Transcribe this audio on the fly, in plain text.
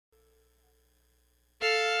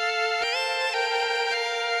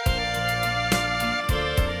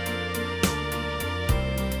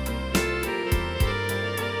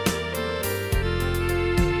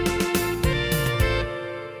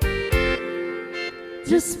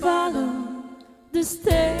just follow the stairway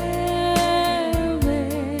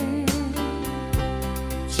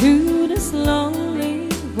through this lonely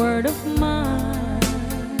world of mine.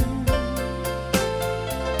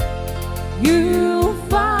 You'll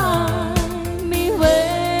find me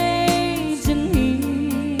waiting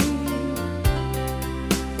here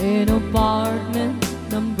in apartment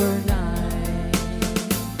number 9.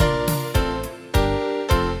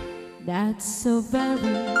 That's so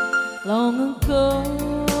very long ago.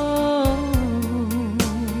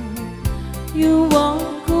 You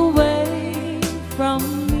walk away from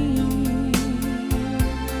me,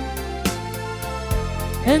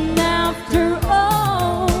 and after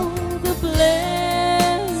all the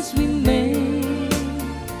plans we made,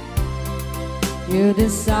 you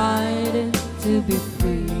decided to be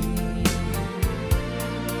free.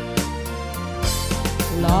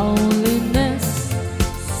 Loneliness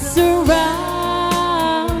surrounds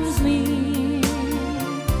me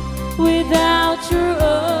without your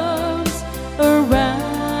arms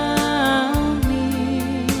around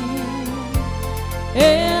me,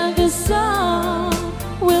 and the sun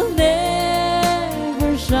will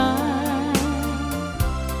never shine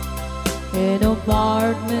in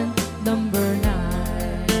apartment number 9.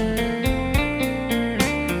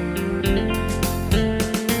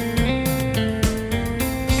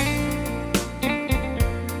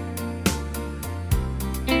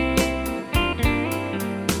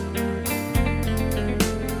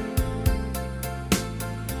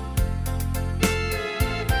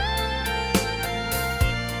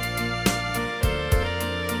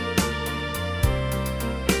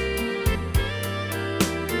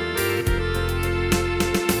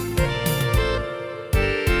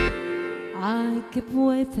 I keep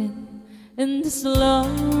waiting in this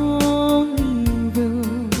lonely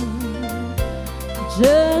room,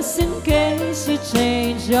 just in case you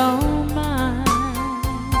change your mind.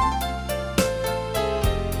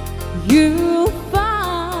 You'll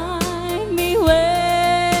find me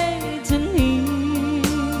waiting here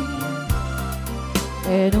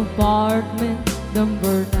in apartment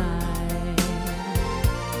number 9.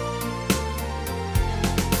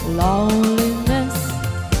 Loneliness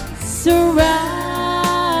surrounds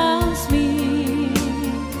me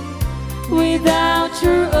without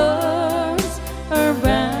your arms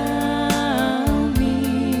around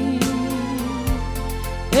me,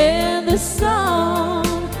 and the sun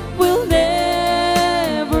will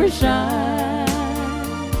never shine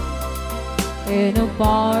in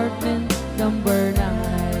apartment number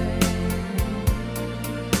 9.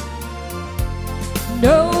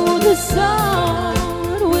 No, the sun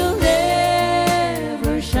will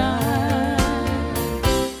never shine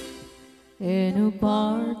in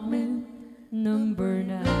apartment number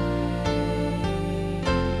 9.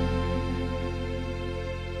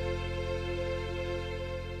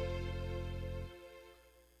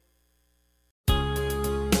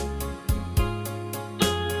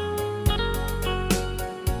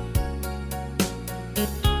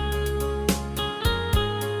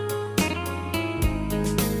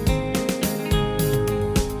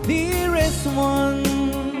 Dearest one,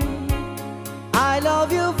 I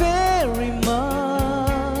love you very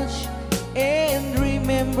much, and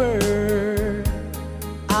remember,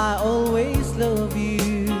 I always love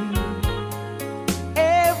you.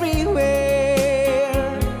 Everywhere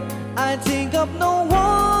I think of no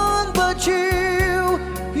one but you.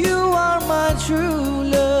 You are my true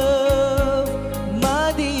love,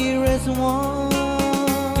 my dearest one.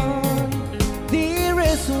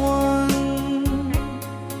 Dearest one,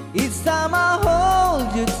 each time I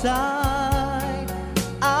hold you tight,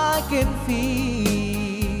 I can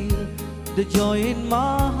feel the joy in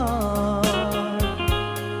my heart.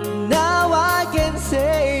 Now I can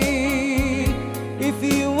say, if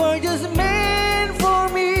you were just meant for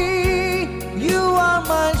me, you are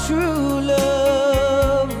my true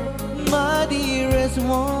love, my dearest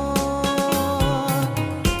one.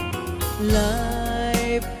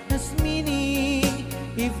 Life has meaning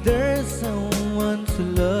if there's someone to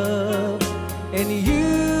love, and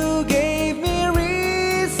you gave me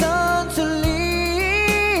reason to live.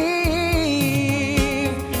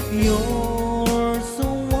 You're so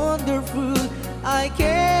wonderful, I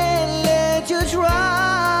can't let you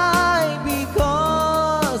try,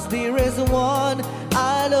 because there is one,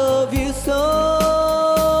 I love you so.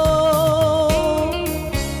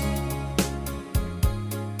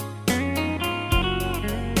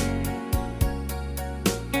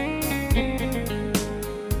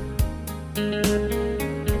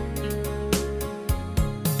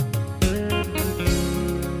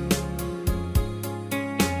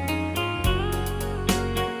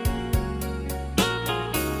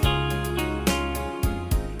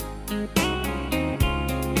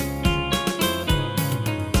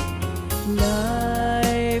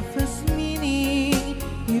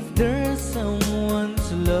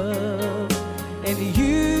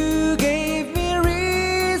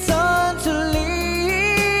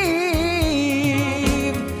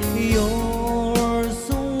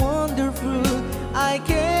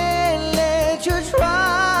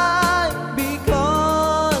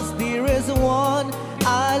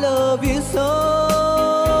 So,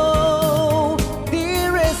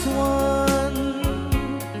 dearest one,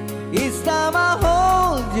 each time I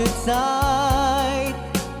hold you tight,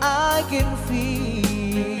 I can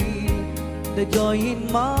feel the joy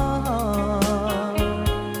in my heart.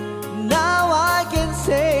 Now I can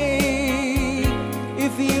say,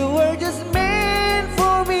 if you were just meant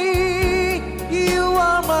for me, you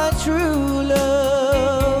are my true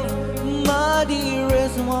love, my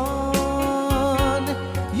dearest one.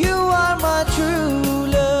 You are my true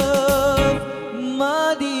love,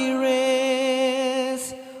 my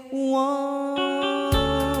dearest one.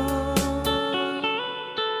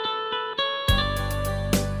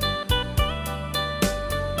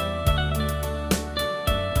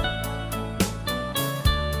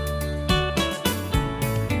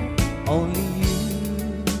 Only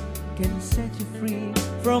you can set you free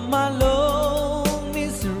from my long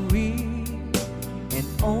misery, and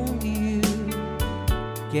only you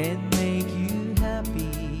can make you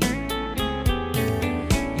happy.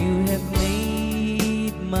 You have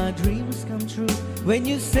made my dreams come true when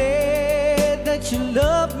you said that you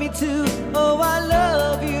love me too. Oh, I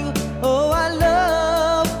love you. Oh, I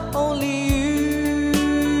love only you.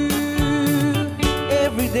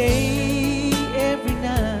 Every day, every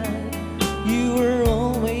night, you were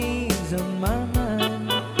always on my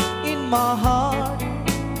mind. In my heart,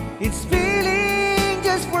 it's feeling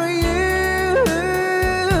just for you.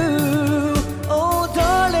 Oh,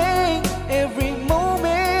 darling, every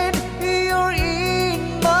moment you're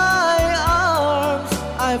in my arms,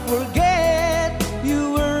 I forget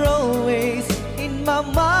you were always in my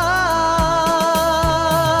mind.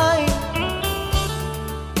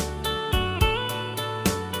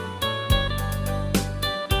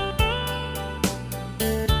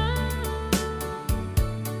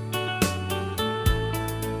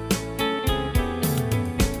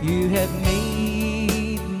 You have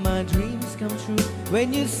made my dreams come true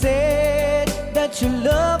when you said that you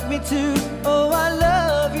love me too. Oh, I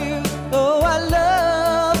love you. Oh, I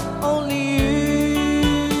love only you.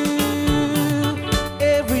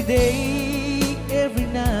 Every day, every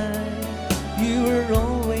night, you were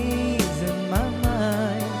always in my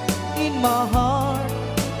mind. In my heart,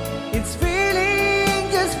 it's feeling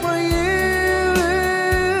just for you.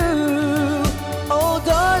 Oh,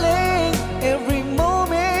 darling, every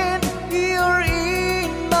moment you're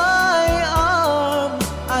in my arms,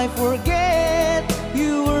 I forget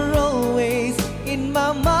you were always in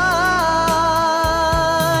my mind.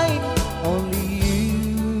 Only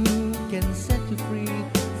you can set you free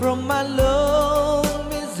from my long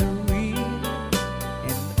misery,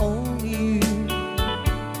 and only you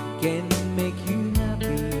can make you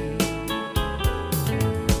happy.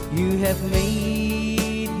 You have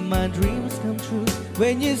made my dreams come true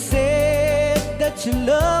when you said that you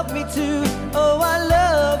love me too. Oh, I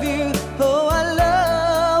love you. Oh, I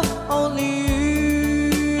love only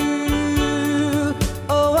you.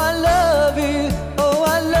 Oh, I love you. Oh,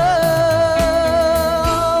 I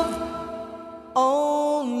love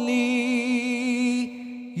only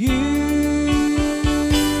you.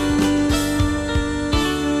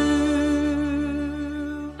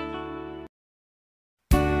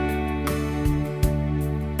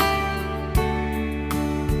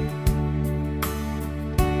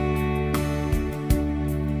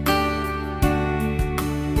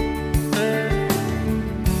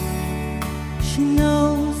 She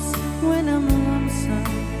knows when I'm lonesome,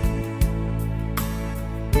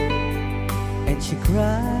 and she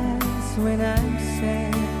cries when I'm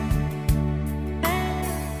sad.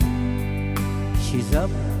 She's up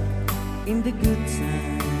in the good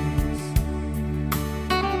times,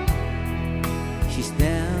 she's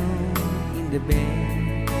down in the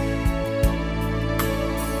bed.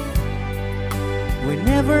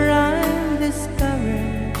 Whenever I'm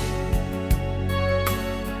discouraged,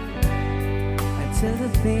 tell the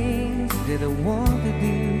things that I want to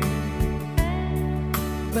do,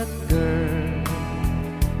 but girl,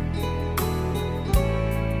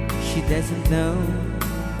 she doesn't know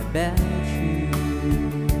about you.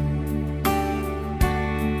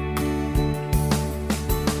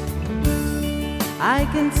 I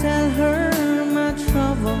can tell her my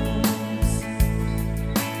troubles,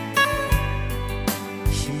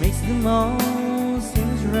 she makes them all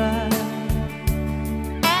seem right.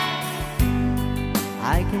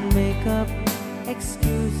 I can make up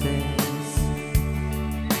excuses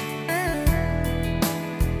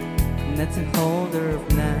not to hold her of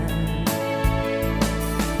night.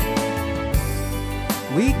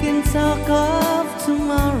 We can talk of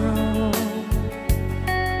tomorrow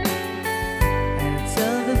and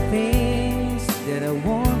tell the things that I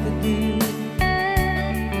want to do,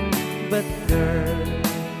 but girl,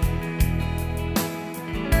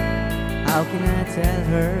 How can I tell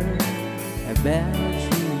her about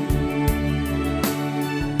you?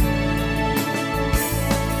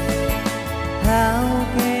 How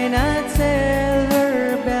can I tell her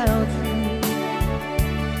about you?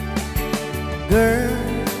 Girl,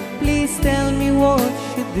 please tell me what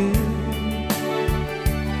you do.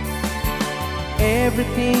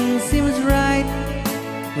 Everything seems right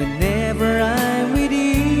whenever I'm with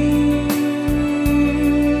you.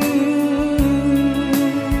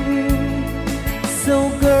 So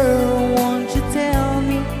girl, won't you tell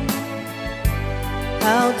me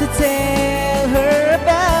how to tell her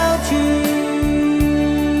about you?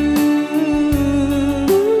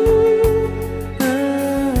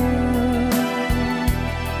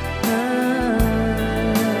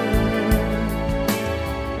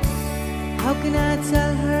 How can I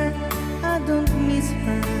tell her I don't miss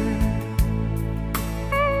her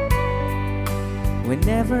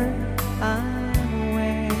whenever I'm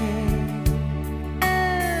away?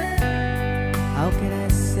 How can I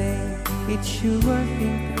say it's you I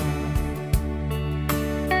think of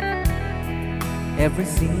every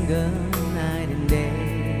single night and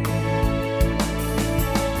day?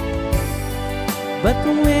 But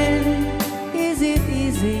when is it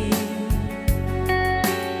easy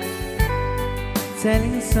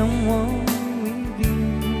telling someone with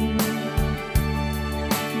you?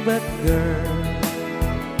 But girl,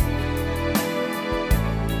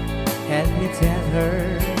 help me tell her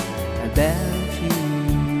about you.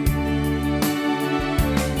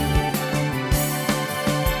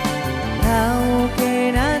 How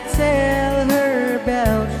can I tell her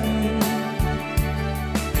about you?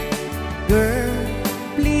 Girl,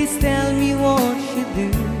 please tell me what you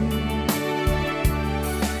do.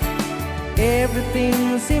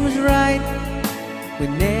 Everything seems right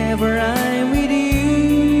whenever I'm with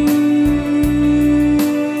you.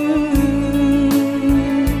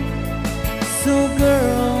 So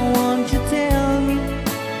girl, won't you tell me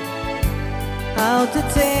how to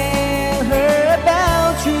tell her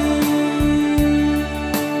about you?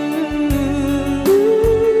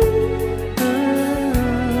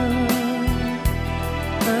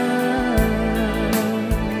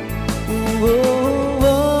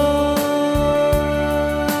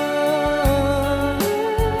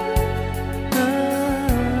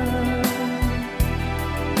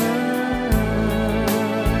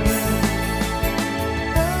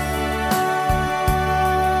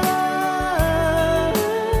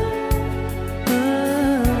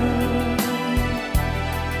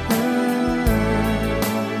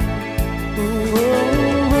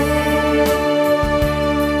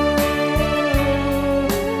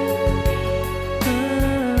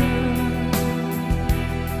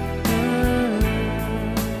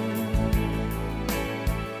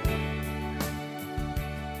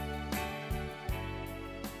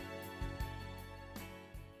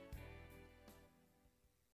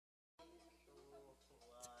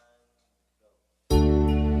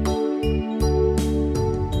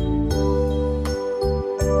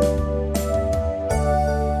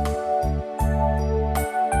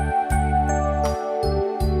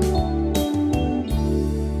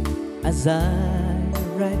 As I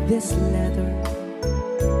write this letter,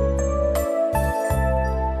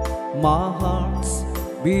 my heart's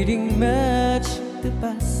beating much too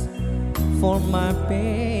fast for my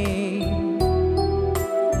pain.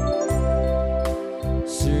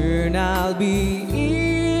 Soon I'll be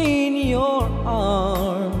in your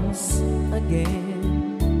arms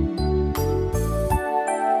again.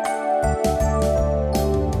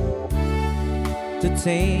 To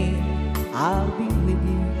take, I'll be with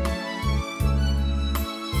you.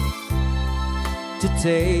 To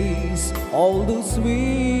taste all those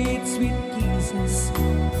sweet, sweet kisses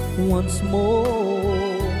once more.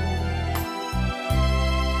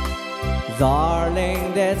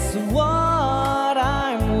 Darling, that's what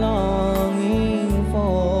I'm longing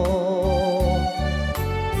for.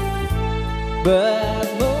 But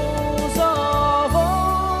most of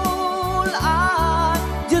all, I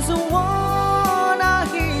just wanna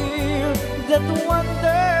hear that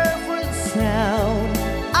wonderful sound.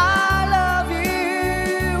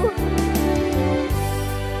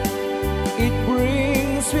 It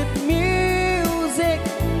brings sweet music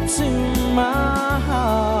to my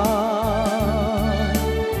heart.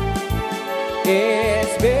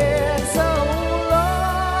 It's been so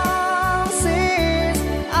long since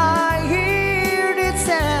I hear it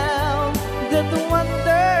sound, that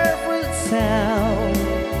wonderful sound.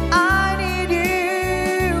 I need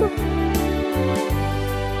you,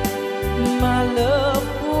 my love.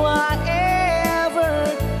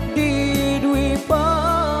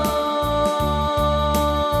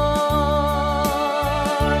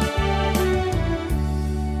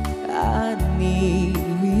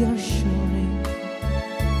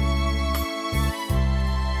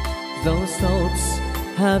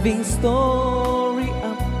 having story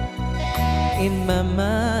up in my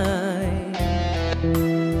mind.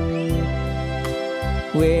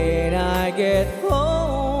 When I get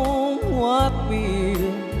home, what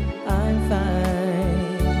will I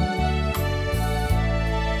find?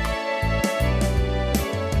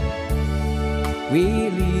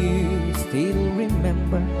 Will you still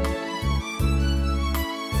remember?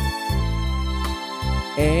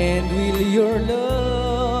 And will your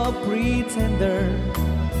love breathe tender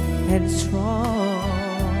and strong?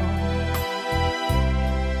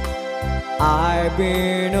 I've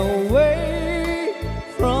been away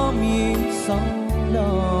from you so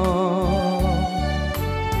long.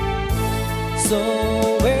 So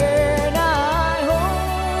when I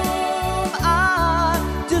home, I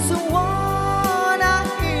just wanna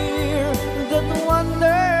hear that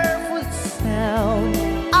wonderful sound.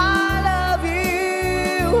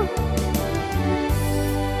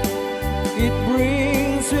 It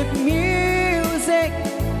brings sweet music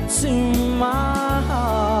to my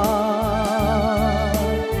heart.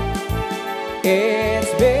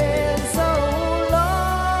 It's been so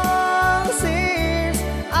long since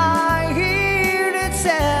I hear that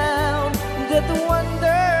sound, that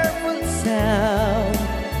wonderful sound.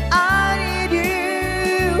 I need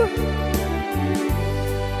you,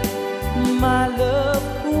 my love,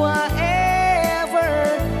 whatever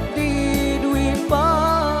did we part.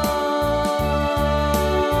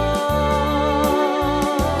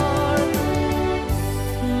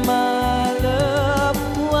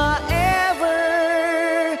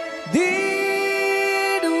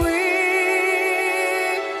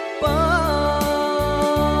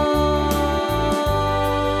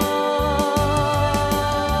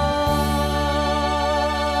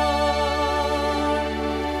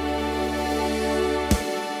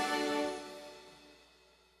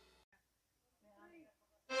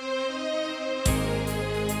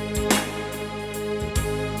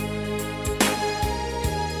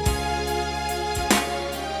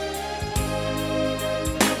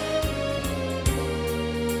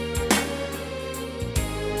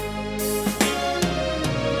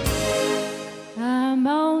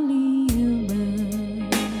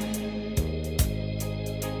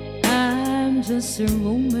 Just a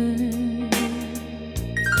woman.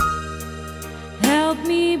 Help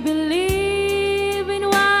me believe in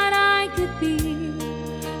what I could be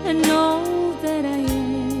and know that I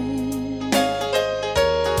am.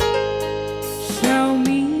 Show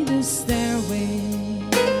me the stairway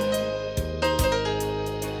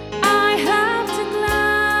I have to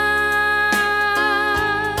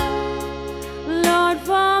climb. Lord,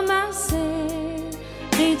 for my sake,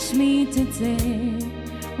 teach me to take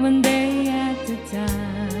one day at a time.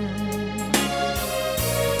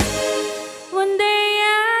 One day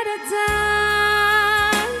at a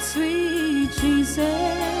time, sweet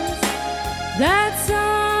Jesus. That's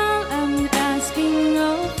all I'm asking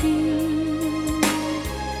of you.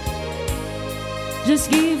 Just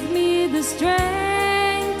give me the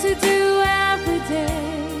strength to do every day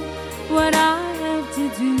what I have to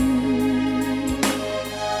do.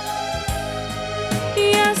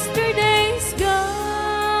 Yesterday's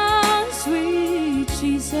gone, sweet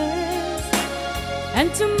Jesus, and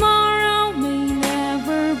tomorrow may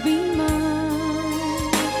never be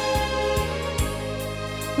mine.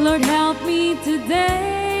 Lord, help me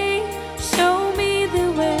today, show me the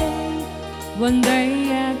way, one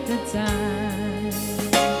day at a time.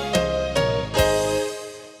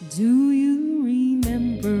 Do you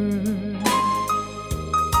remember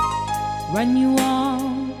when you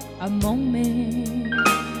walk among men?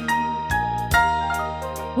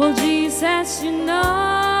 Well, Jesus, you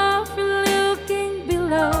know, if you're looking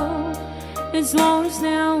below, it's wars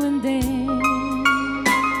now and then,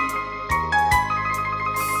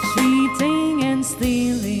 cheating and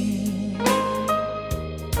stealing,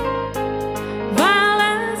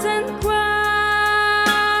 violence and crime.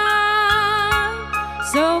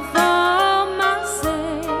 So for my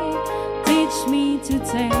sake, teach me to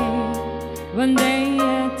take one day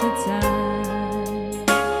at a time.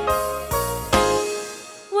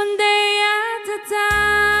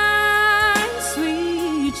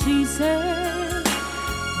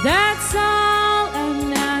 That's all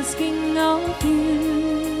I'm asking of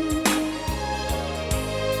you.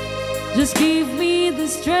 Just give me the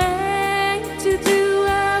strength to do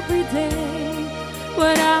every day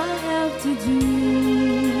what I have to do.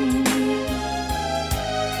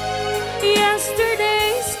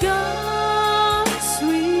 Yesterday's gone,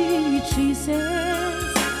 sweet Jesus,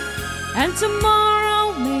 and tomorrow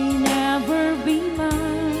may never be mine.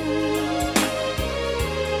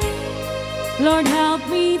 Lord, help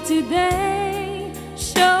me today,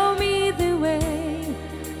 show me the way,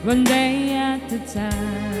 one day at a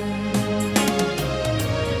time.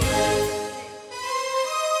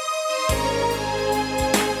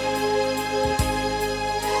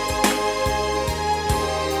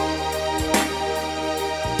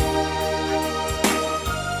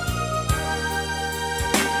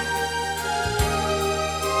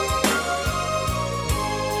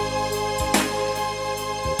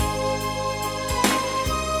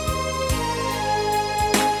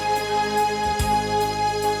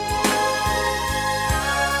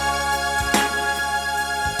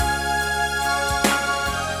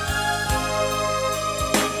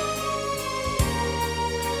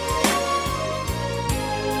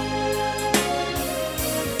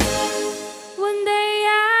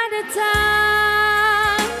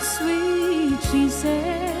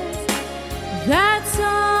 That's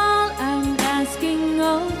all I'm asking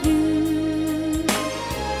of you.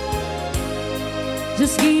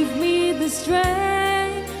 Just give me the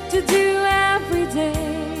strength to do every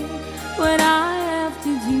day what I have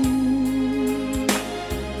to do.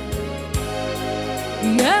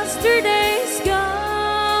 Yesterday's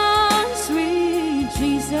gone, sweet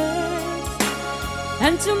Jesus,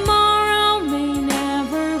 and tomorrow may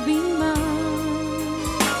never be mine.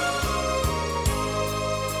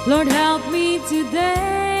 Lord, help me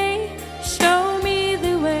today, show me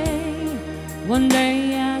the way, one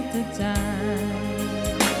day at a time.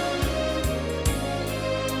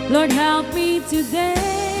 Lord, help me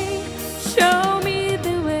today, show me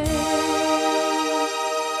the way,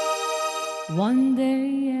 one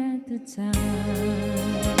day at a time.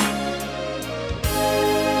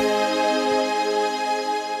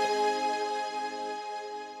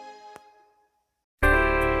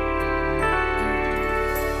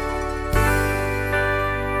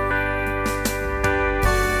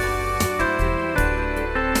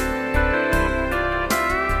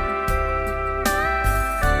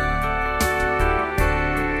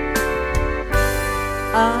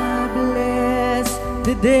 I bless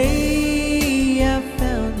the day I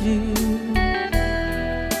found you.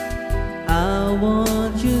 I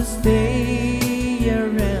want to stay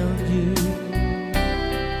around you,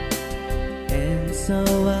 and so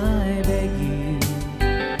I beg you,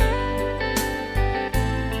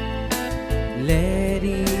 let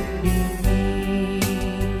it be me.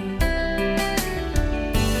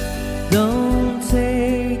 Don't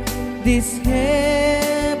take this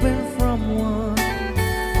heaven from one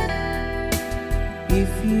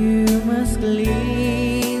if you must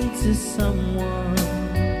cling to someone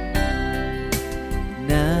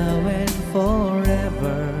now and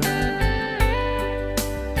forever.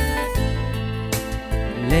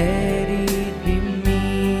 Let it be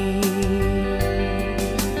me.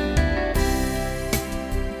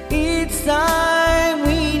 It's time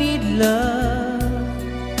we need love.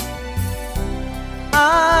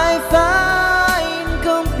 I find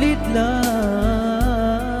complete love.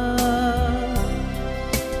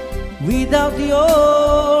 Without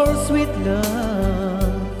your sweet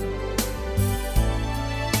love,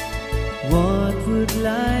 what would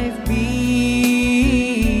life be?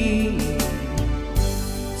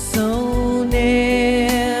 So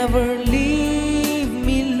never leave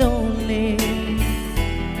me lonely.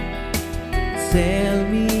 Tell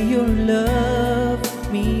me you love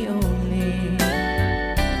me only,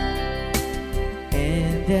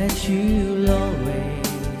 and that you'll always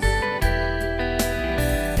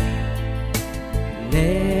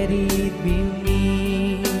let it be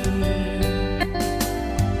me.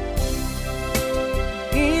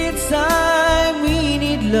 It's time we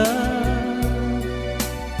need love.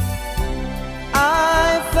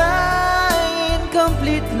 I find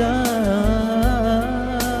complete love.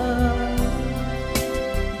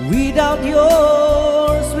 Without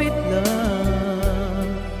your sweet love,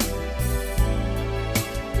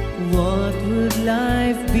 what would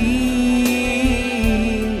life be?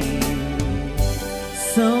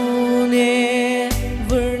 So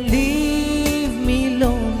never leave me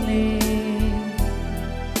lonely.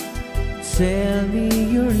 Tell me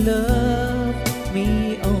you love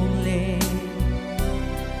me only,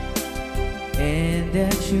 and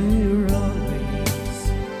that you're always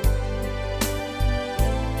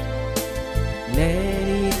let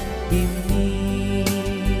it be me.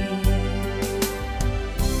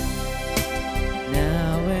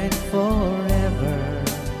 Now and forever.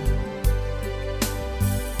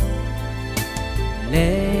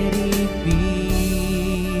 Let it be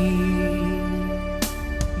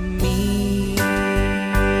me.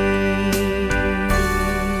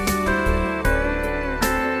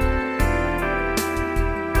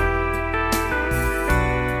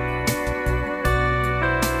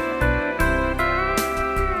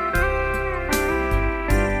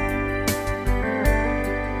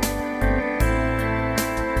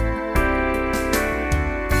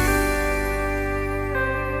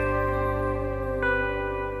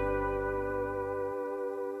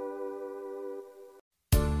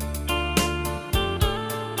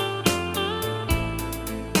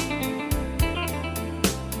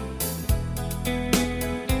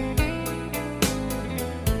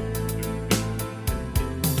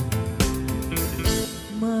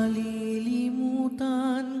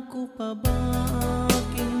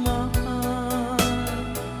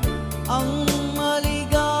 ang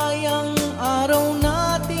maligayang araw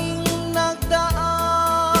nating nagdaan.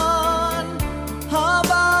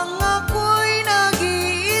 Habang ako'y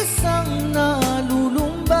nag-iisang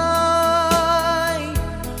nalulumbay,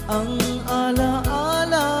 ang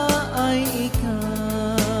alaala ay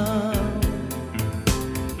ikaw.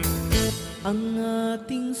 Ang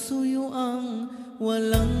ating suyuang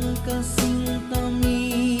walang kasing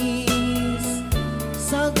tamis,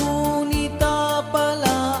 sa gunita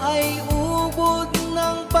pala ay ubod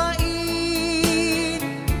ng pait.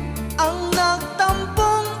 Ang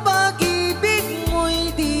nagtampong pag-ibig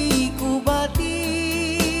mo'y di ko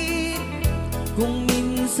batid, kung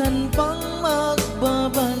minsan pang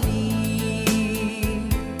magbabalik.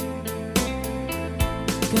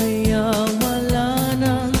 Kaya wala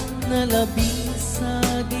nang nalabis sa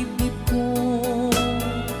dibdib ko,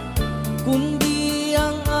 kundi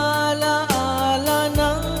ang alaala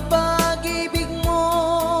ng pag-ibig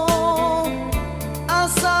mo.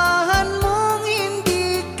 Asahan mong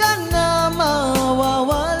hindi ka na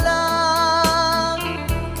mawawala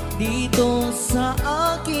dito sa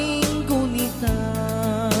aking gunita.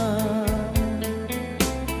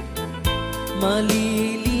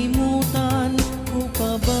 Malilimutan ko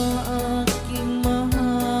pa ba aking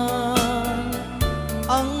mahal,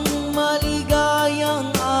 ang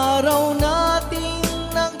maligayang araw nating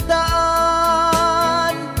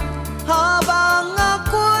nagdaan. Habang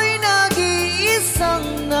ako'y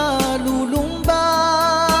nag-iisang nalulumbay,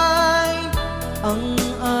 ang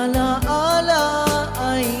alaala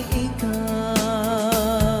ay ikaw.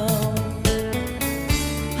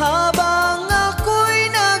 Habang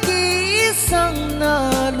ako'y nag-iisang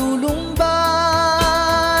nalulumbay,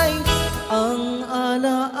 ang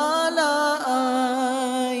alaala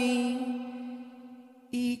ay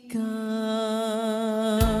ikaw.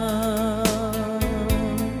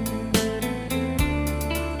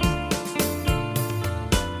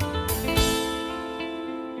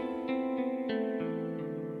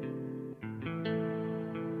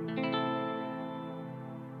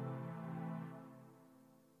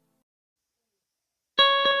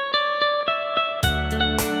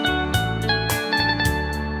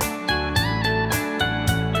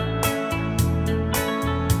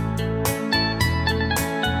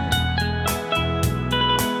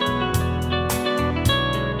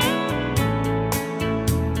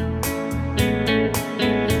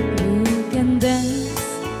 You can dance,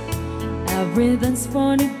 every dance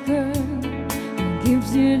for the girl who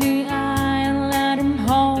gives you the eye and let him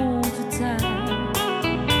hold you tight.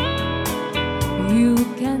 You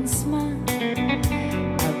can smile,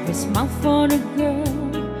 every smile for the girl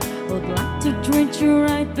who'd like to treat you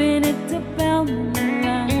right beneath the velvet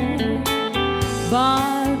light.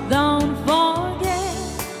 But don't forget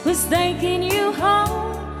who's taking you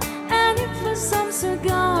home, and if the sun's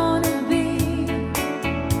gonna be.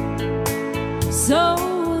 So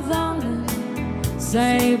darling,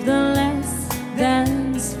 save the last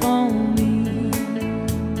dance for me.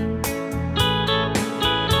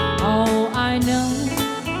 Oh, I know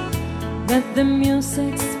that the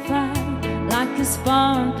music's fine, like a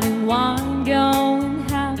sparkling wine, going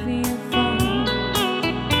having fun.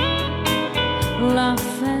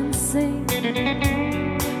 Laugh and sing,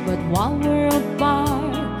 but while we're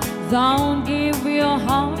apart, don't give your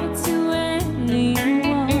heart to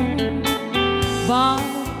anyone. But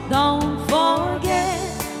don't forget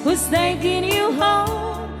who's taking you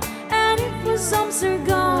home, and if the songs are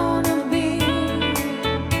gonna be.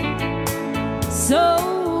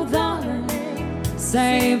 So darling,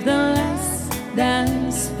 save the last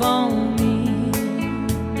dance for me.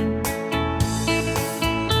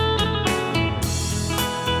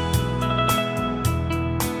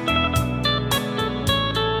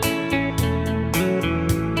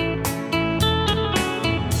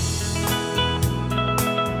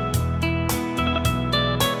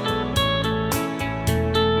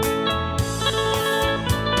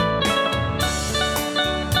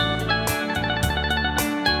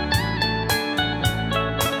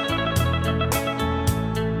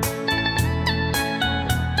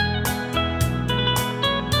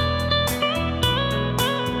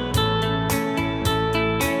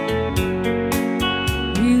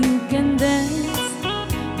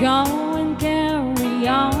 Go and carry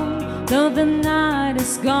on till the night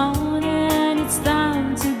is gone and it's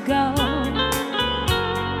time to go.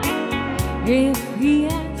 If he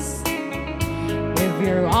asks if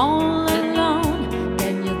you're all alone,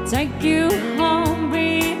 can you take you home?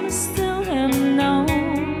 We must still him no.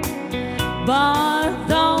 But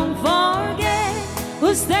don't forget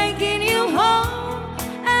who's taking you home,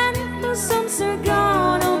 and if the songs are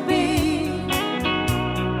gonna be.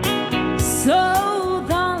 So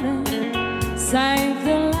darling, save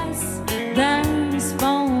the last dance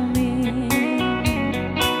for me.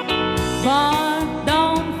 But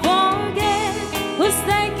don't forget who's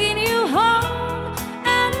taking you home,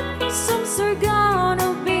 and if your songs are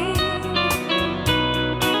gonna be.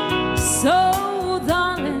 So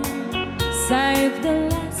darling, save the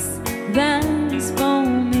last dance for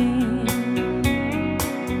me.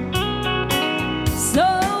 So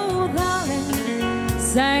darling,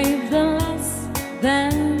 save the last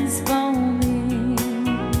dance for me.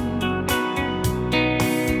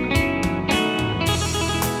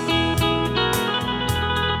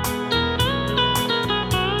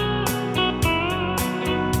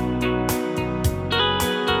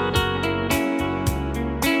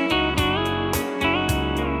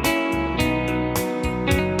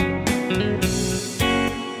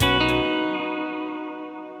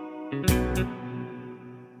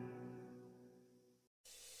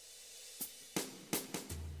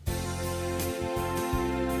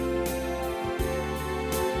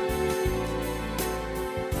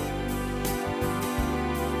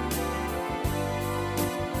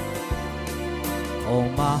 Oh,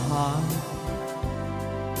 my heart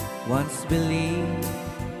once believed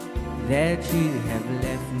that you have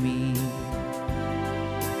left me.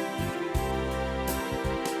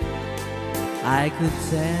 I could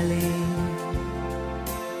tell it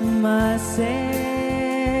myself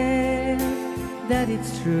that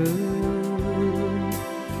it's true.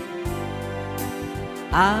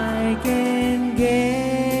 I can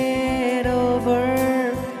get over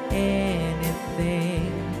anything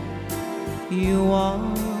you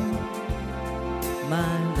want,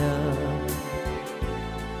 my love,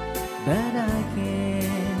 but I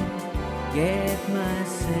can't get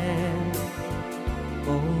myself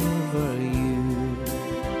over you.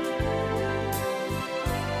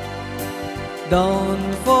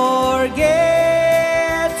 Don't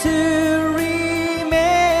forget to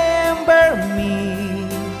remember me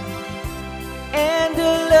and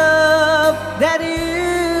the love that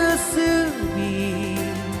used to be.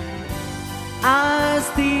 I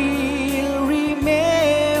still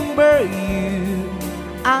remember you.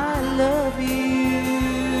 I love you.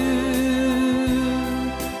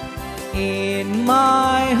 In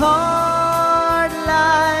my heart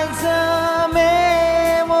lies a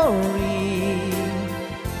memory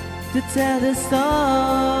to tell the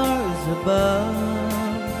stars above.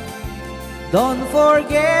 Don't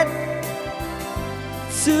forget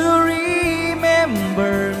to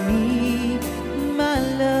remember me, my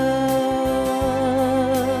love.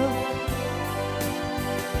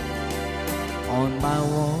 On my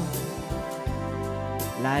wall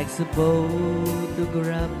lies a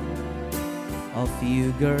photograph of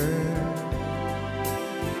you, girl.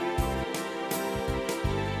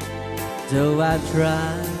 Though I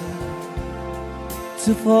try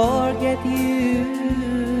to forget you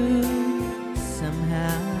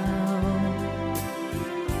somehow,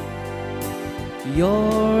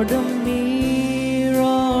 you're the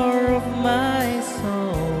mirror of my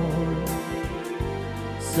soul.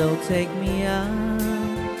 So take me out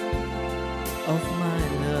of my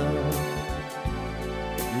love.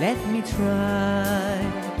 Let me try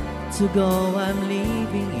to go. I'm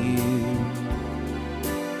leaving you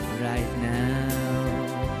right now.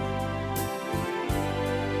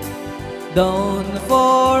 Don't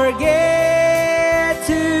forget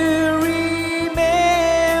to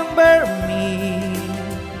remember me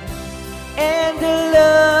and the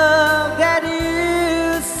love that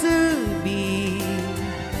used to be.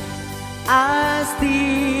 I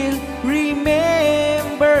still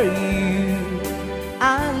remember you.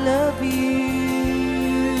 I love you.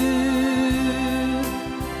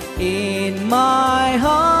 In my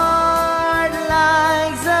heart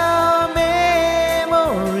lies a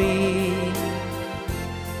memory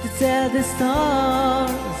to tell the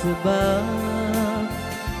stars above.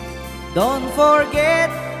 Don't forget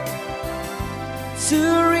to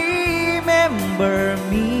remember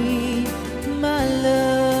me, my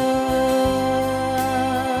love.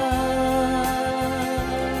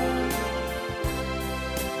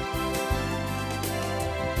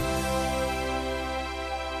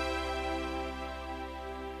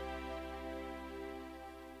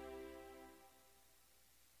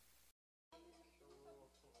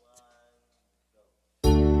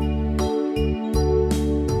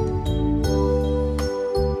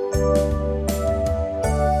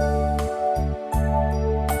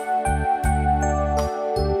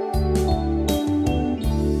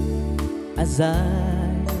 As I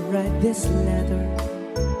write this letter,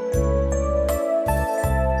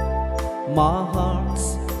 my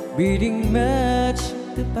heart's beating much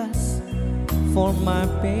too fast for my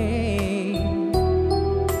pain.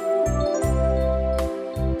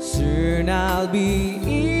 I'll be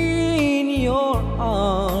in your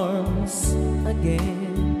arms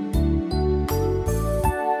again.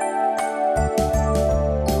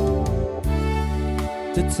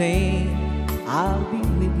 Today I'll be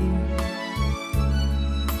with you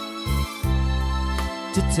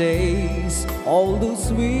to taste all those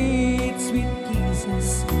sweet, sweet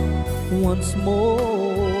kisses once more.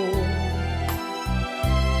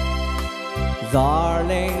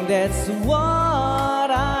 Darling, that's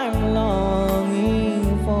what I'm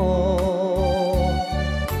longing for.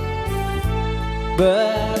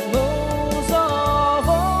 But most of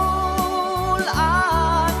all,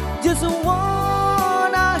 I just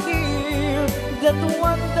wanna hear that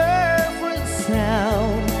wonderful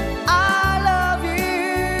sound. I love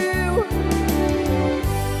you.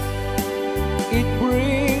 It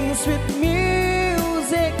brings sweet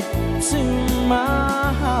music to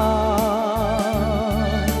my heart.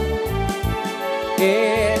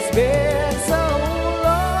 It's been so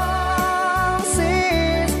long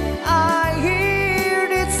since I hear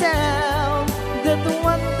that sound, that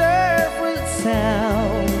wonderful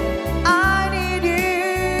sound. I need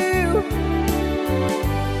you,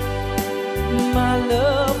 my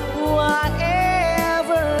love.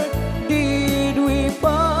 Whatever did we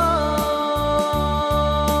part?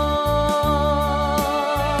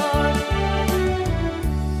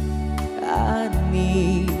 I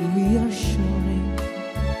need reassuring.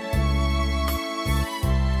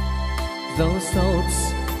 Those thoughts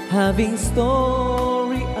having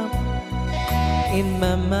story up in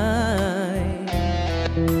my mind.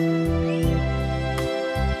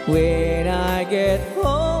 When I get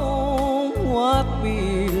home, what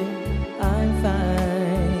will I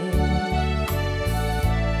find?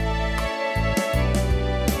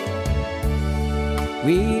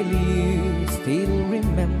 Will you still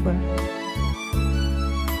remember?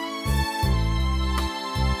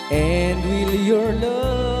 And will your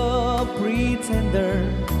love be tender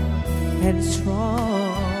and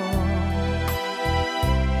strong?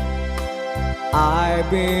 I've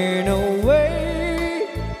been away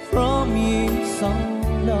from you so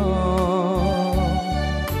long.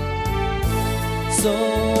 So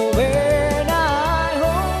when I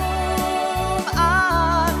home, I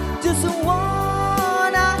just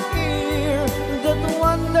wanna hear that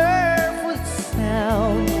wonderful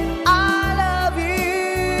sound. I love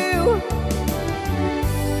you.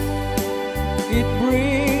 It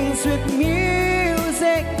brings sweet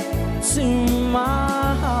music to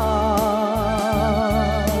my heart.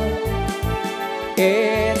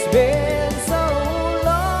 It's been so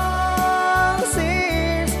long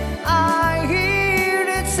since I hear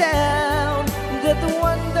that sound, that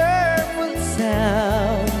wonderful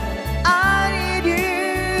sound. I need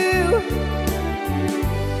you,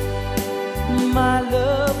 my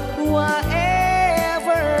love.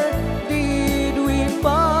 Whatever did we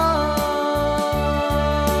part?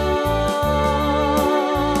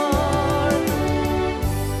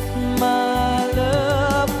 My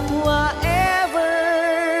love, whatever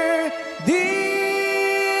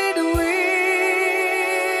did we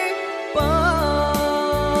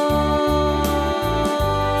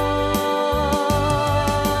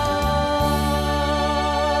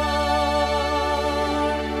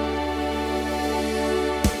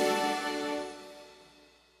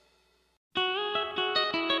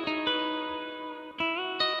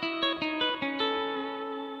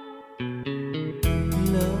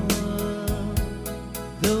love,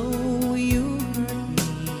 though you hurt me,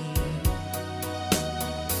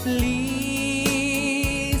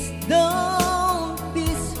 please don't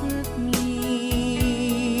desert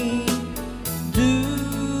me. Do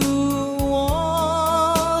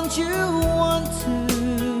what you want to,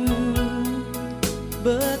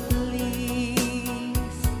 but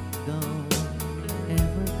please don't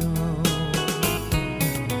ever go.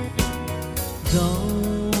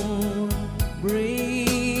 Don't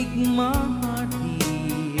break my heart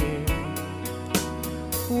here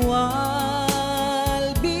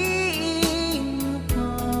while being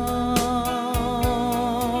apart.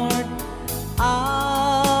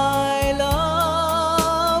 I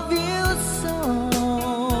love you so,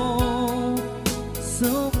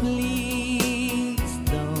 so please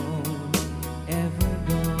don't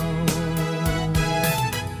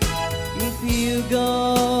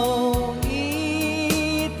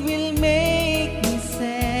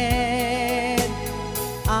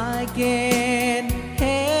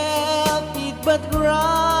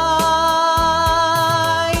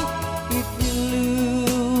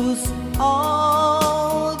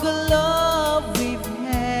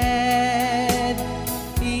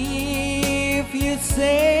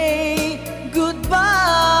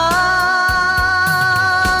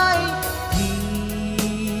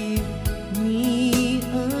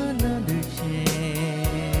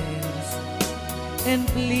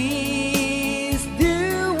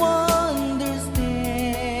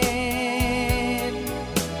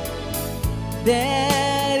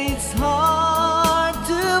that it's hard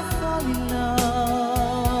to fall in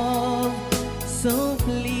love. So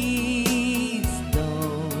please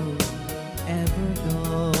don't ever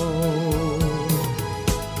go.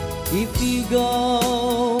 If you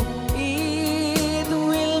go, it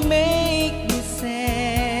will make me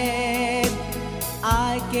sad.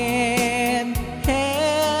 I can't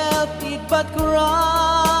help it but cry.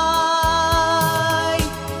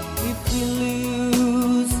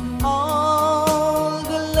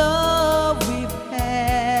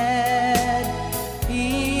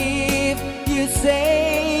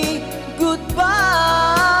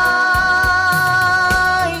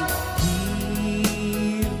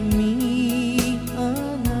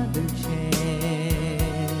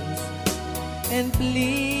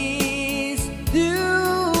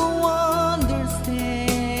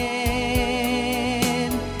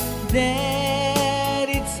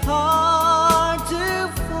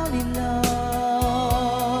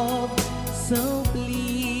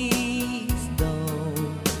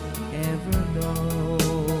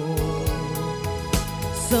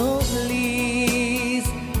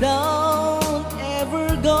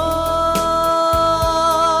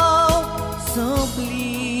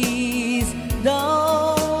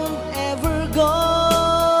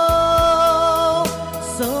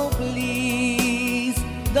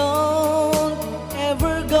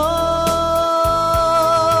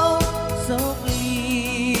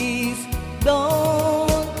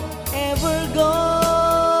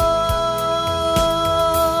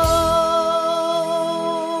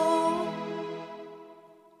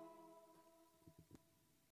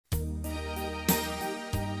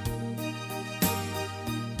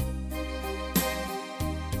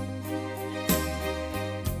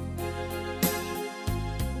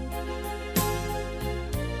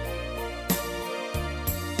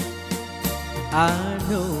 I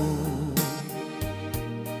know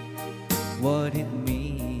what it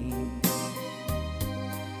means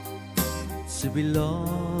to be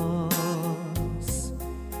lost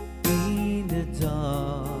in the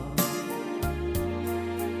dark.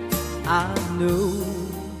 I know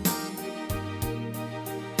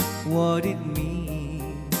what it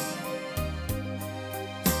means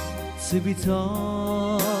to be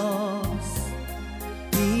tossed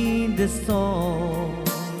in the storm.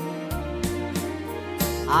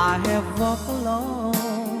 I have walked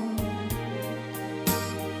alone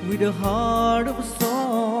with a heart of a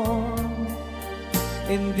storm,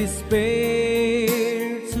 in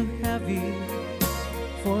despair too heavy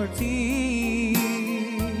for tears.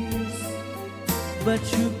 But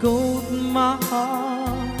you caught my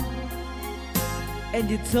heart and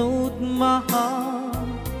you told my heart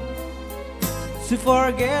to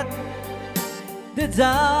forget the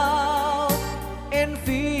doubt and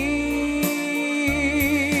fear.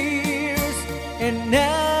 And now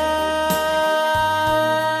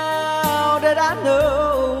that I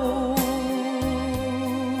know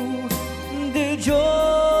the joy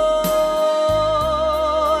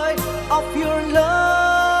of your love,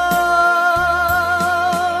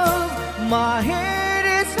 my head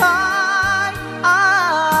is high,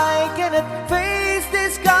 I cannot face the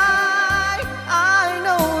sky. I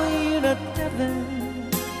know you're not heaven,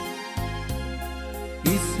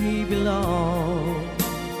 is he belong.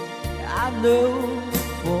 I know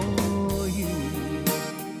for you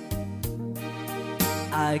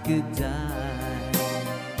I could die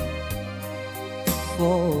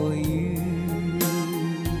for you.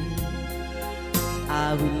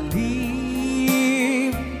 I will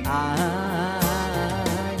live, I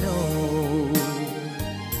know.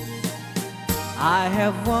 I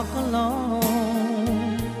have walked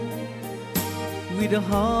alone with a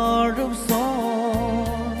heart of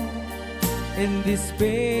song, in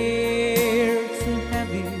despair too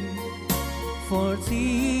heavy for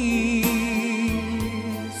tears.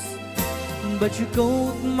 But you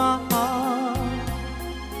caught my heart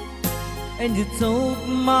and you told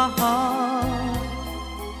my heart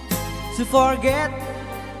to forget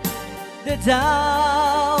the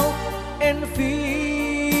doubt and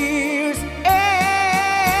fears.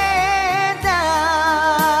 And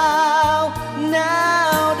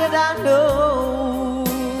now that I know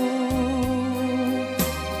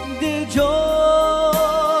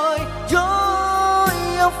joy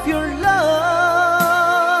of your love,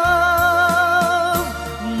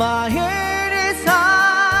 my head is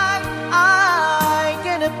high, I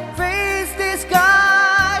cannot face the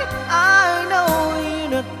sky. I know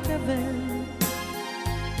you're not heaven,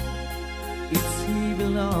 it's he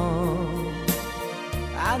belong.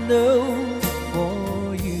 I know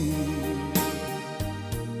for you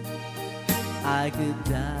I could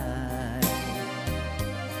die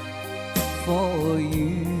for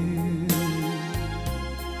you.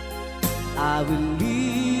 I will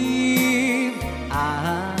leave,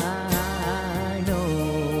 I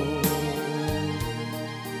know,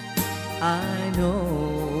 I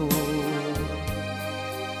know,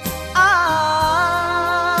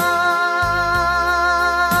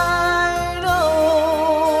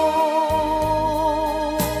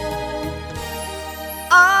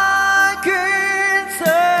 I can't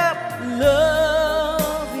stop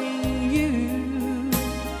loving you.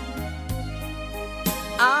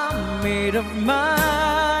 I'm made up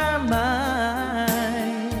my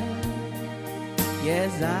mind.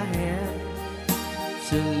 Yes, I have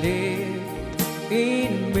to live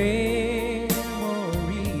in memory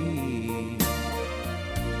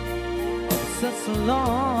of such a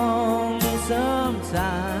long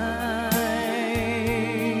sometime.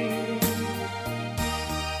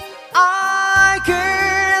 I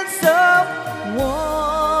can't stop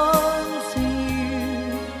wanting you.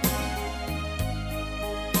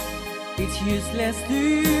 It's useless to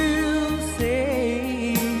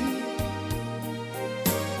say,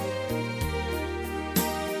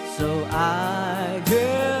 so I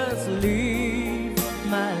just live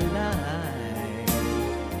my life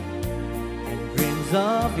and dreams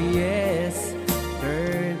of yesterday.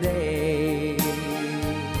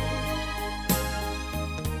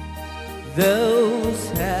 Those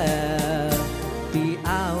happy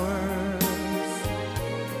hours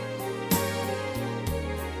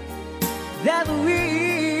that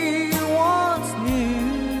we once knew,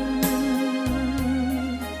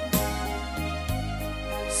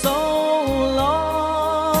 so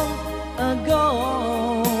long ago,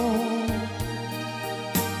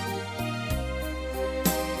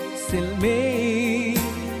 still make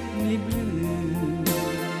me blue.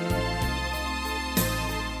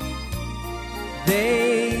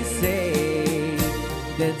 They say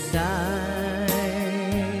that time,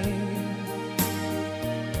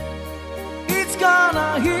 it's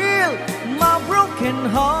gonna heal my broken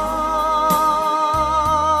heart.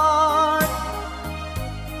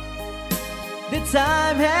 The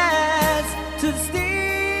time has to steal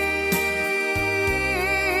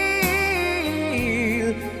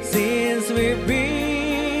since we've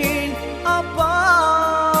been apart.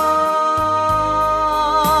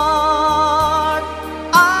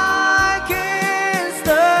 I can't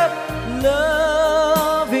stop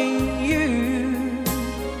loving you.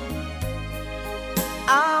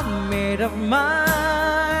 I'm made up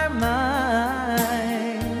my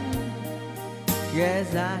mind.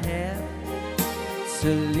 Yes, I have to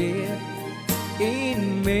live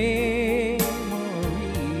in memory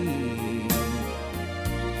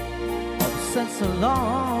of such a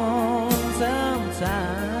long time.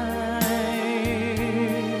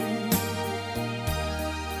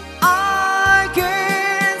 I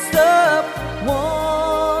can't stop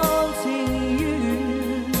wanting you.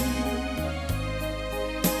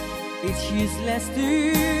 It's useless to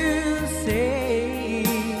say,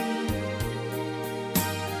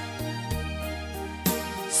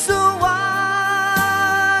 so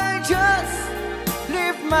I just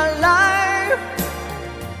live my life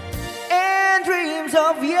and dreams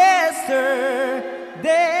of yesterday.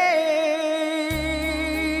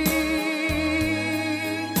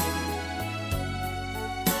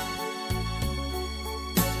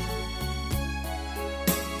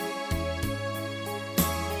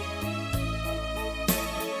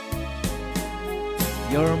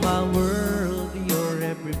 You're my world, your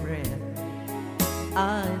every breath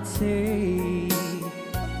I'd say.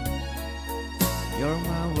 You're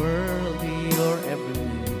my world, your every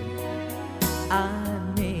move I'd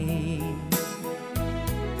name.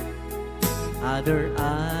 Other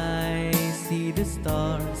eyes see the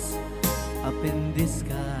stars up in the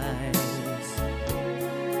skies,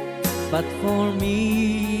 but for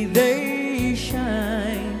me they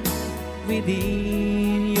shine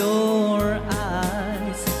within your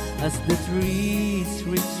eyes as the trees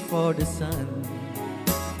reach for the sun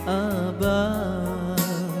above.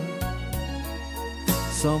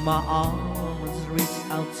 So my arms reach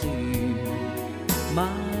out to you,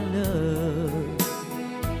 my love,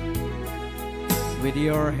 with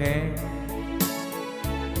your hand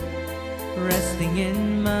resting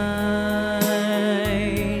in mine.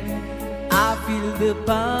 I feel the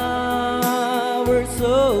power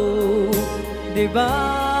so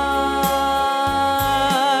divine.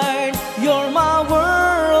 You're my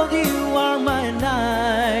world, you are my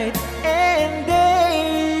night and day.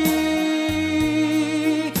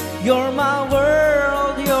 You're my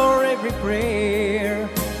world, your every prayer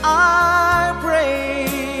I prayed.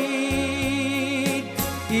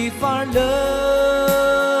 If our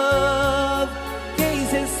love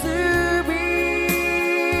cases to be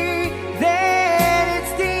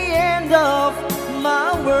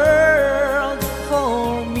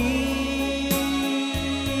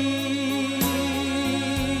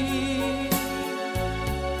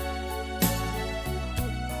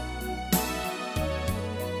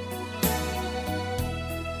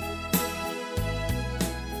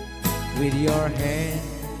with your hand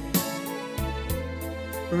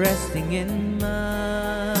resting in mine.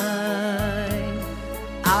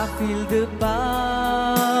 I feel the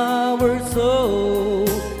power so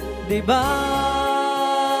divine.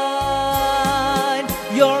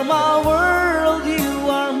 You're my world, you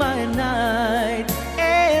are my night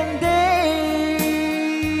and day.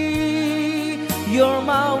 You're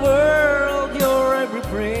my world, you're every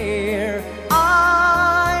prayer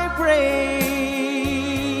I pray.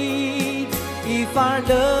 If our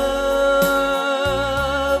love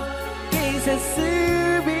cases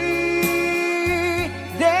to be,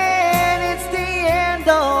 then it's the end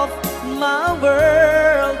of my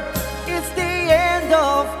world. It's the end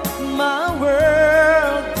of my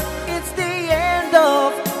world. It's the end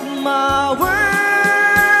of my world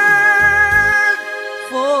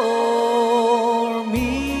for me.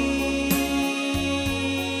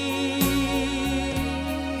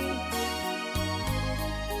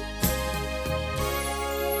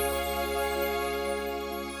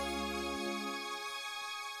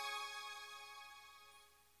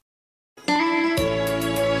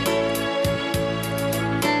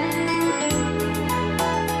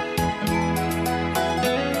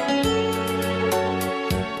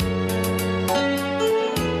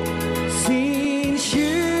 Since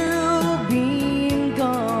you've been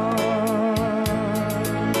gone,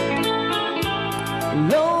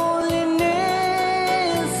 loneliness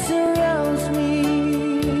surrounds me.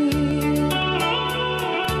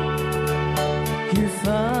 You're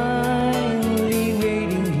finally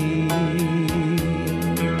waiting here,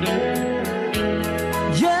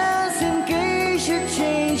 just in case you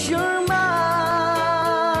change your mind.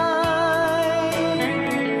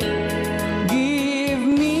 Give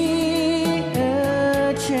me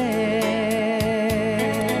a chance.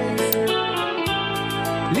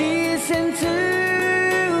 Listen to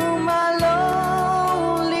my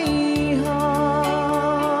lonely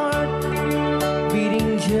heart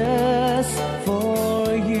beating just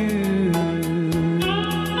for you.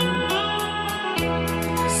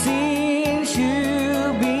 Since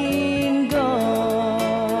you've been gone,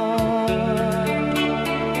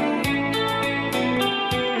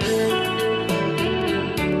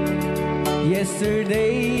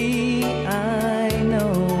 yesterday I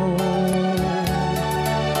know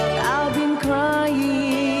I've been crying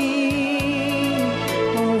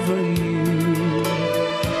over you,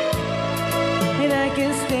 and I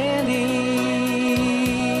can't stand it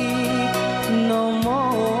no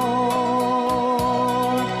more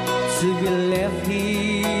to be left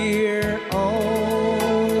here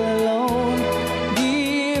all alone.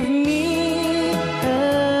 Give me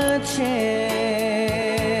a chance.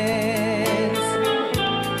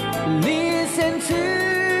 Listen to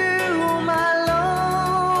my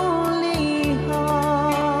lonely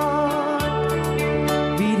heart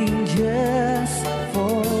beating just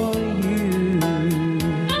for you.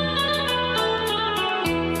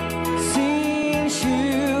 Since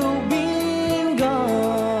you've been gone,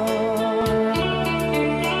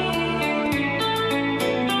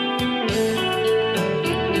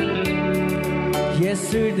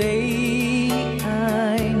 yesterday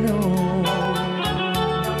I know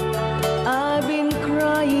I've been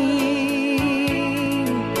crying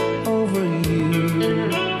over you,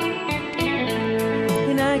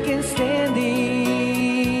 and I can't stand it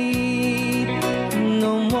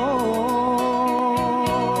no more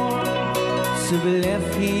to be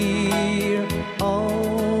left here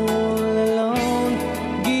all alone.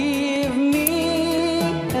 Give me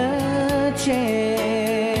a chance.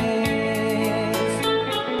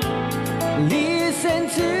 Listen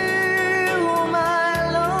to my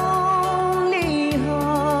lonely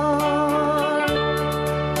heart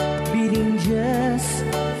beating just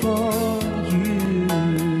for you.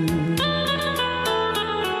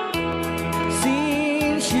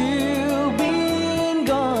 Since you've been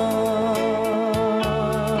gone,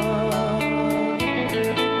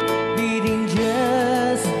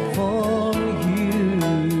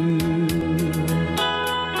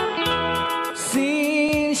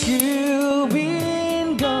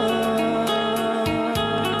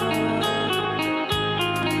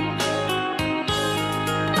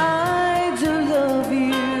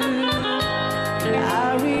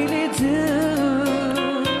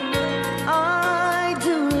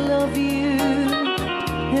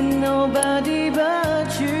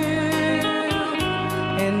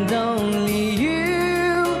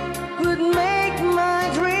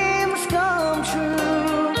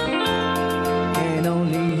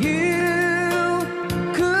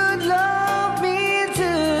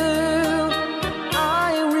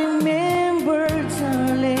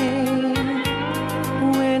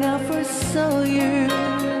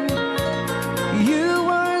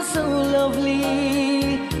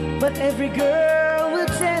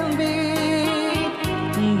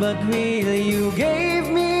 but really you gave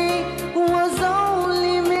me was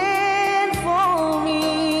only meant for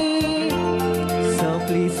me. So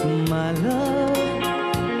please, my love,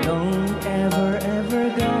 don't ever, ever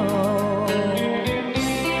go.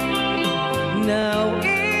 Now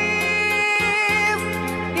if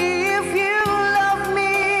you love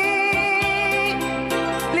me,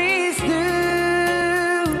 please do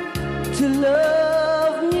to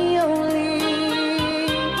love me only.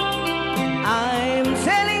 I'm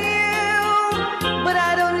telling you, but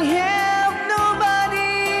I don't have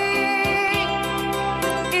nobody.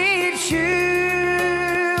 It's you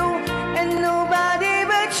and nobody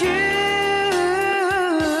but you.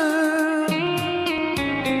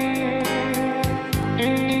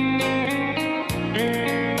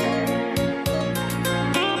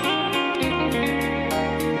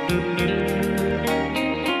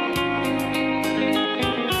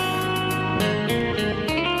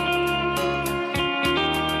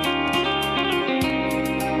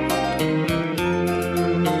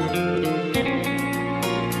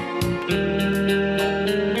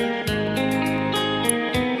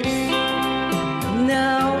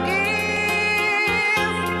 Now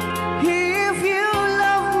if you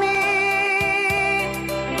love me,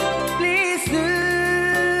 please do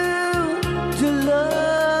to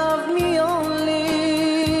love me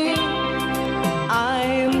only.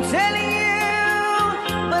 I'm telling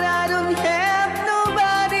you, but I don't have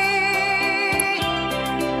nobody.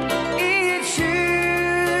 It's you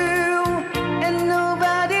and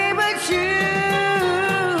nobody but you.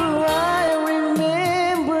 I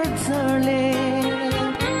remember, darling,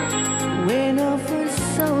 when I first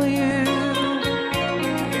saw you,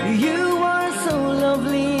 you are so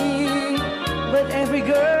lovely, but every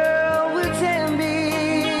girl will tell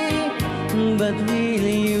me, but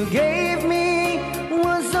really you gave me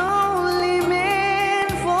was only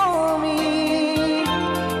meant for me.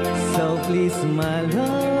 So please, my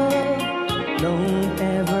love, don't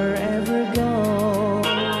ever, ever go.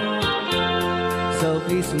 So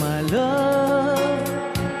please, my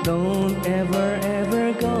love, don't ever,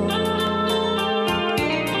 ever go.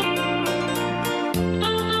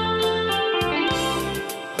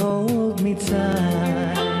 Hold me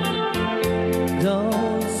tight,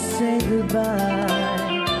 don't say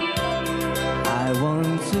goodbye. I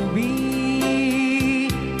want to be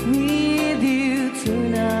with you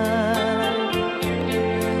tonight.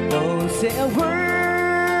 Don't say a word,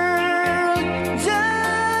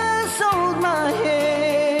 just hold my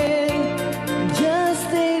hand, just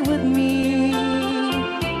stay with me.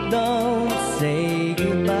 Don't say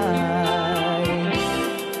goodbye.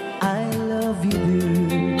 I love you,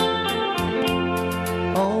 dude.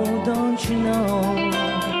 Oh, don't you know,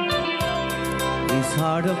 this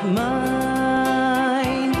heart of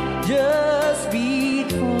mine just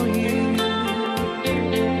beat for you.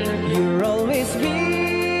 You'll always be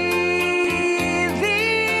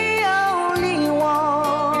the only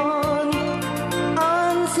one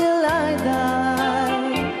until I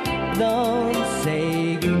die. Don't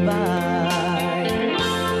say goodbye.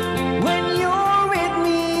 When you're with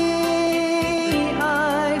me,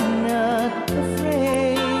 I'm not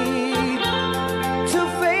afraid to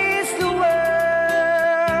face the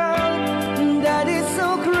world that is so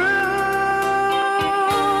cruel.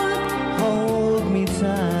 Hold me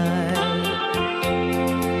tight,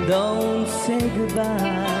 don't say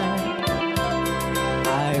goodbye.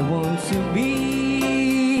 I want to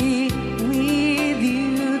be with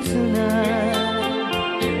you tonight.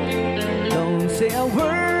 Don't say a word,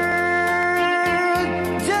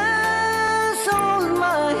 just hold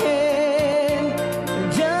my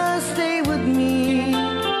hand, just stay with me.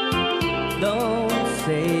 Don't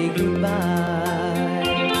say goodbye.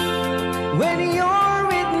 When you're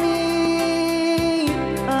with me,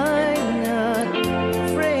 I'm not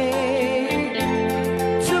afraid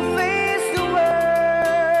to face the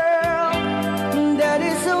world that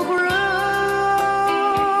is so cruel.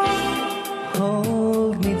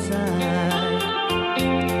 Hold me tight,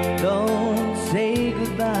 don't say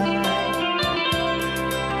goodbye.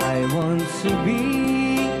 I want to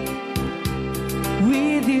be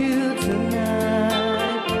with you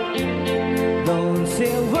tonight. Don't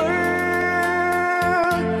say a word,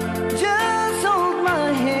 just hold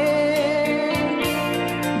my hand,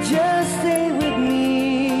 just stay with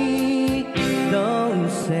me. Don't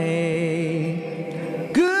say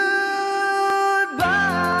goodbye.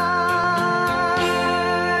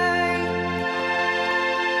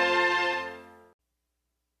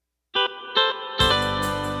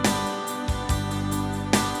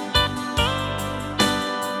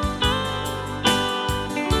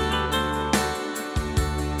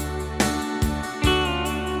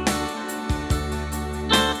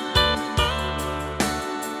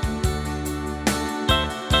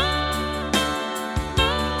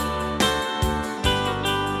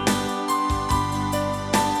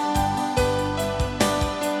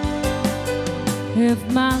 if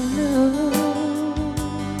my love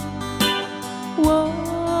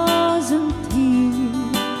wasn't here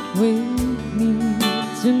with me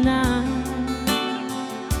tonight,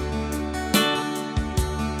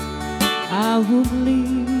 I would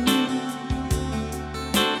leave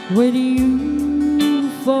with you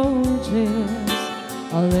for just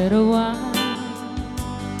a little while.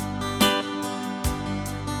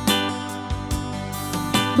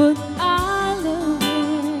 But I love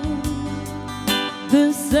him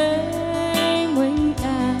the same way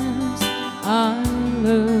as I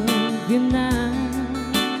love you now,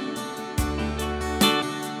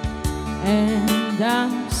 and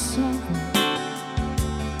I'm sorry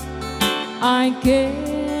I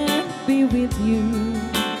can't be with you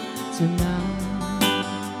tonight.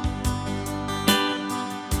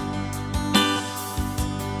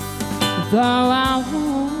 Though I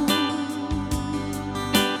want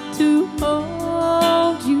to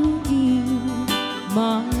hold you in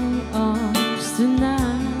my arms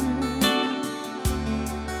tonight,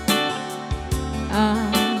 I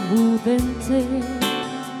wouldn't take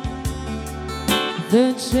the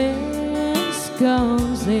chance,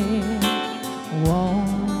 'cause it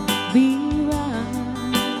won't be right.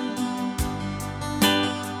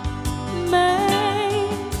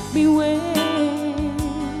 Maybe when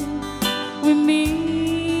we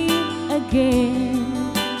meet again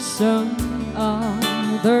some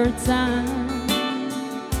other time,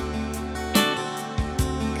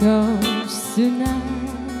 'cause tonight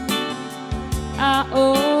I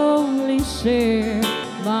only share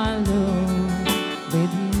my love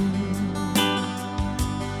with you.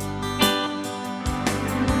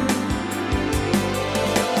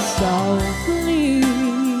 So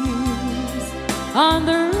please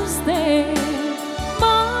understand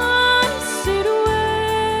my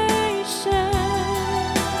situation.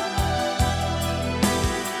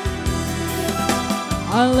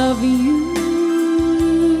 I love you,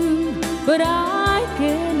 but I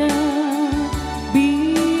cannot be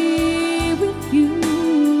with you.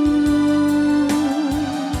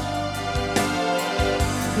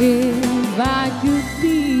 If I could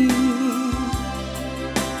be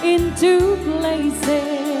in two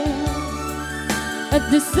places at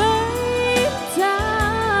the same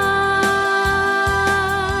time,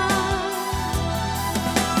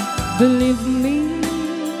 believe me,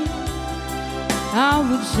 I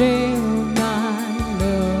would share my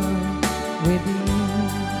love with you.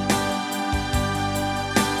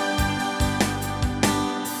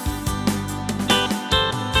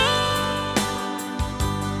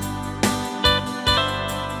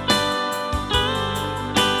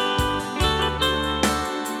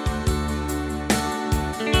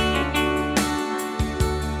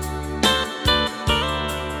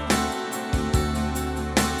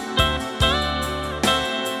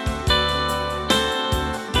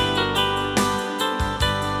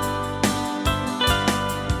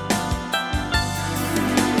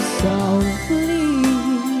 So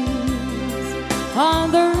please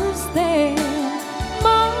understand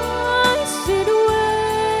my situation.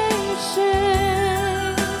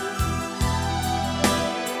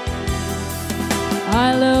 I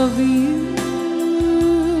love you,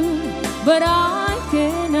 but I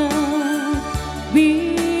cannot be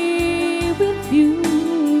with you.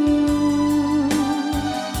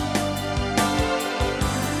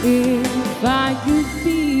 If I could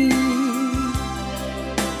be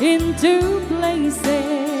in two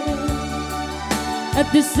places at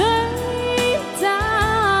the same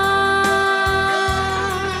time,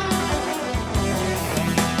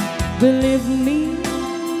 believe me,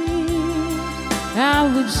 I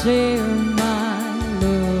would share my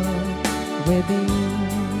love with you.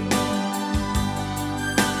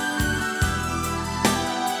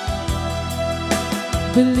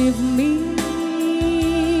 Believe me,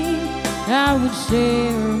 I would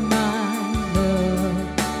share my love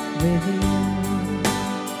with you.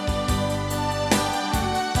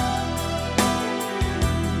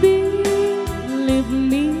 Believe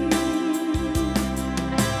me,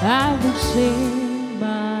 I would share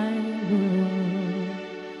my love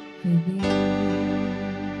with you.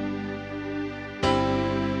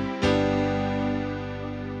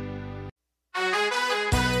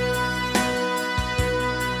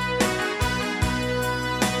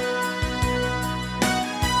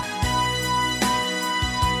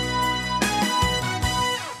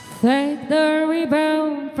 Take the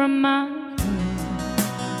ribbon from my hand,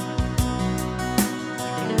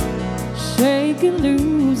 shake it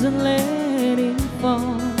loose and let it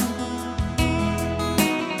fall.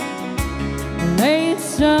 Lay it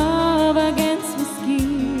soft against my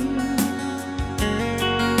skin,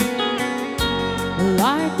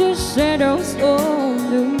 like like the shadows on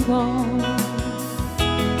the wall.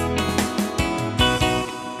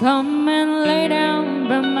 Come and lay down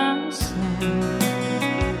by my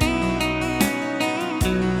side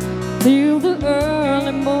till the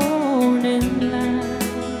early morning light.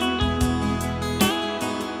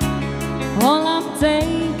 All I'm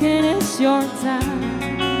taking is your time.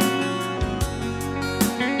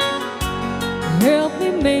 Help me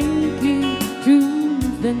make it through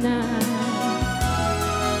the night.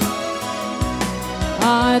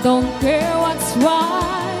 I don't care what's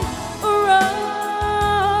right or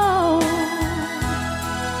wrong.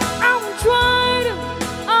 I'm trying to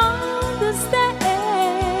understand.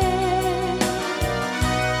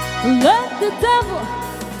 Let the devil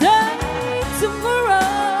take tomorrow.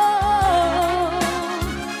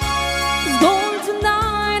 'Cause Lord,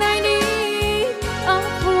 tonight I need a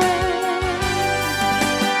friend.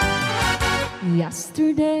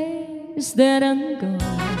 Yesterday's dead and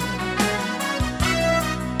gone,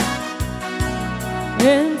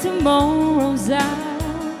 and tomorrow's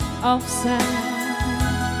out of sight.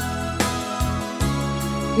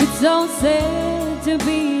 It's so sad to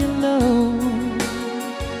be alone.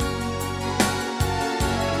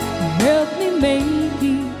 Help me make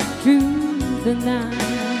it through the night.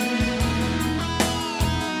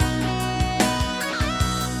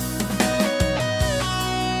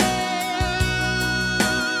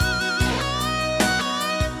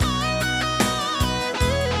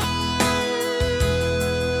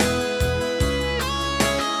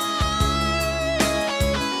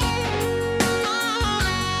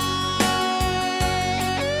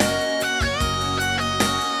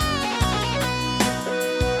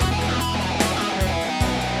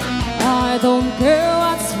 I don't care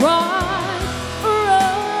what's right or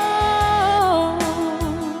wrong.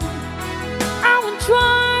 I will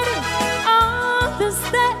try to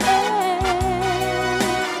understand.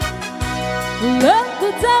 Let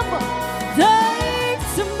the devil take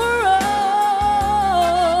tomorrow.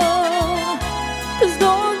 'Cause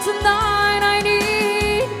Lord, tonight I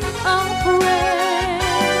need a friend.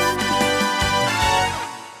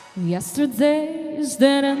 Yesterday is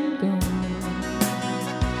dead and gone,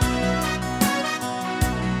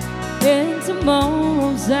 and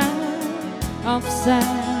tomorrow's out of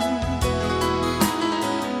sight.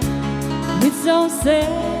 It's so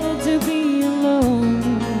sad to be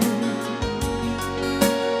alone.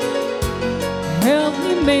 Help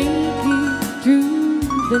me make it through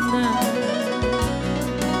the night.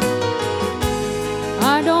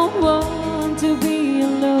 I don't want to be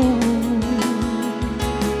alone.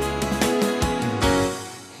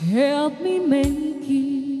 Help me make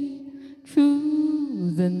it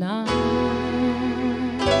through the night.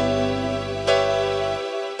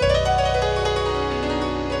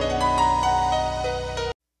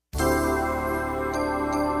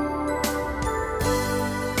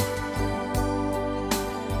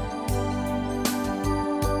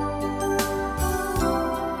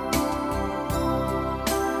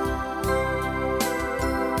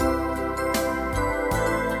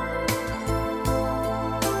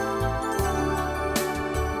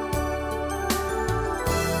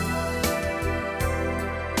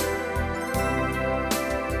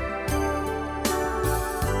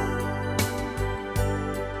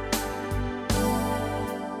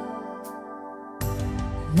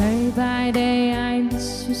 Day by day I miss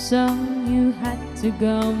you so, you had to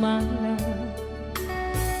go, my love.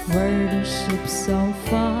 Were the ship so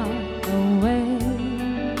far away?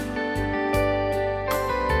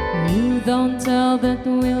 You don't tell that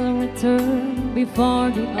we'll return before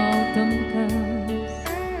the autumn comes.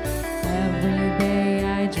 Every day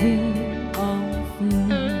I dream of you.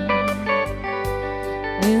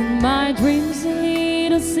 In my dreams a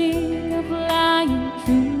little sea of flying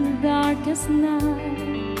through the darkest night,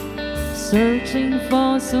 searching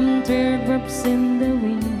for some teardrops in the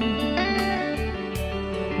wind.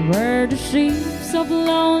 Where the ships of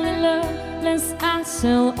lonely love, lest I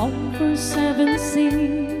sail over 7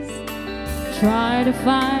 seas, try to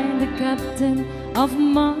find the captain of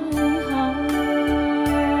my heart.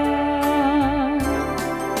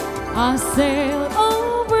 I sail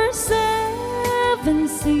over 7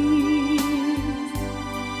 seas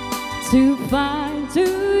to find to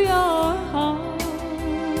your heart.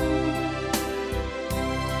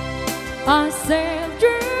 I sail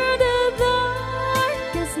through the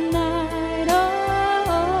darkest night, oh,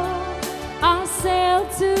 I sail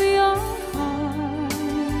to your heart.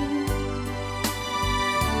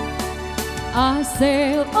 I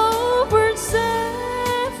sail over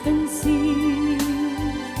 7 seas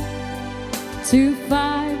to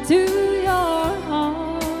find to your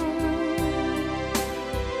heart.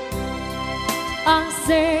 I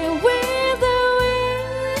sail with the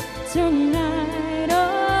wind tonight,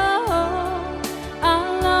 oh,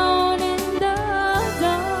 alone in the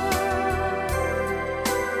dark.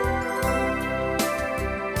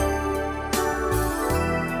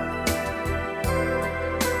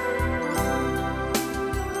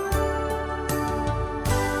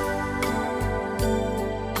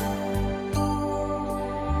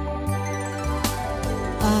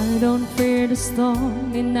 I don't fear the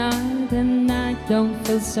storm at night, and I don't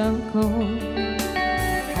feel so cold,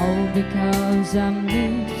 all because I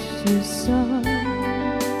miss you so.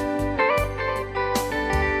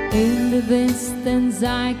 In the distance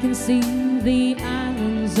I can see the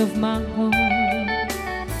islands of my home.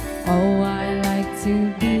 Oh, I like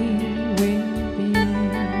to be with you.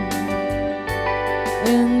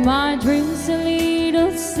 In my dreams a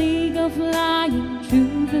little seagull flying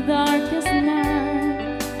through the darkest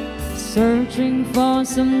night, searching for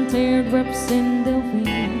some teardrops in the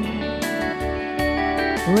wind,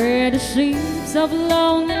 where the ships of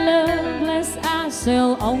lonely loveless I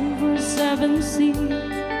sail over 7 seas,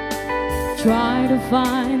 try to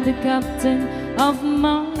find the captain of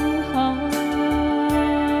my heart.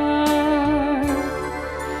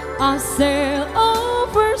 I sail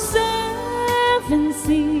over 7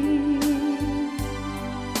 seas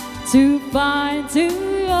to find to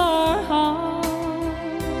your heart.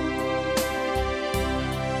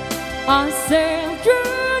 I sail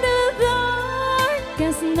through the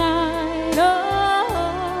darkest night,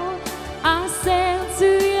 oh, I sail to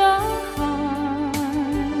your heart.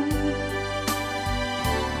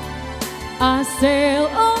 I sail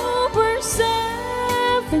over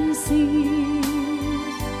 7 seas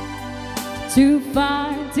to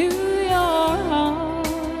find to your heart.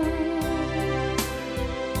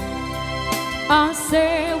 I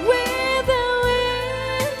sail with the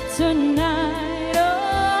wind tonight,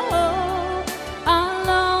 oh,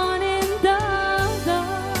 alone in the dark.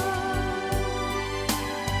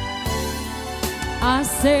 I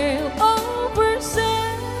sail